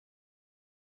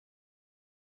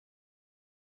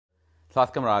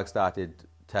Llaeth Cymreig started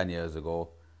 10 years ago.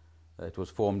 It was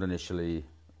formed initially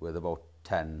with about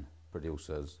 10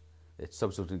 producers. It's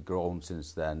subsequently grown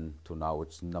since then to now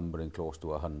it's numbering close to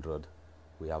 100.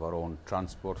 We have our own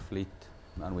transport fleet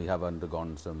and we have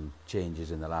undergone some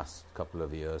changes in the last couple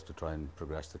of years to try and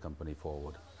progress the company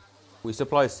forward. We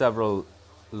supply several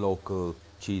local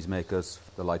cheese makers,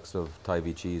 the likes of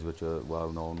Tyvee Cheese, which are well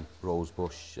known,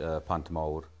 Rosebush,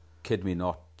 Pantamawr. Kid me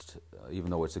not,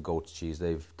 even though it's a goat's cheese,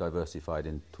 they've diversified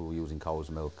into using cow's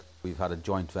milk. We've had a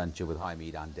joint venture with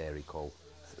Highmead and Dairy Co.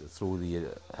 through the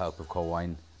help of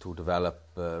Cywain to develop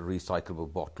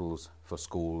recyclable bottles for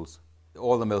schools.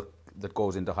 All the milk that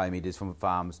goes into Highmead is from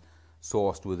farms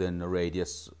sourced within a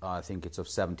radius, I think it's of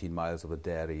 17 miles of a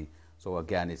dairy. So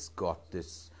again, it's got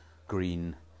this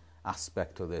green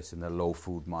aspect to this in the low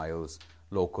food miles,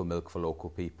 local milk for local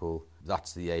people.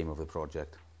 That's the aim of the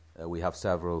project. We have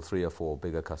several, 3 or 4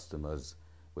 bigger customers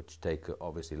which take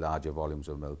obviously larger volumes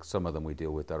of milk. Some of them we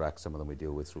deal with direct, some of them we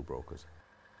deal with through brokers.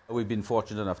 We've been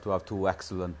fortunate enough to have 2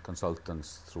 excellent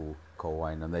consultants through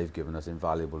Cywain, and they've given us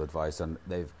invaluable advice, and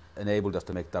they've enabled us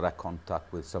to make direct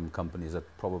contact with some companies that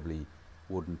probably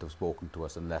wouldn't have spoken to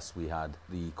us unless we had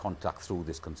the contact through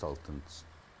these consultants.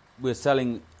 We're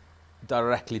selling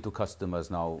directly to customers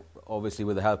now. Obviously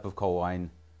with the help of Cywain,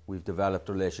 we've developed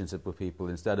a relationship with people.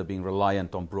 Instead of being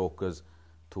reliant on brokers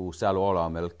to sell all our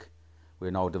milk,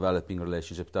 we're now developing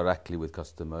relationships directly with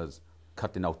customers,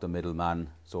 cutting out the middleman,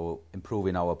 so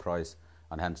improving our price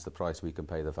and hence the price we can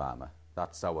pay the farmer.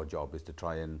 That's our job, is to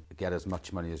try and get as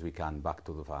much money as we can back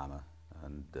to the farmer,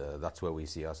 and that's where we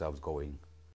see ourselves going.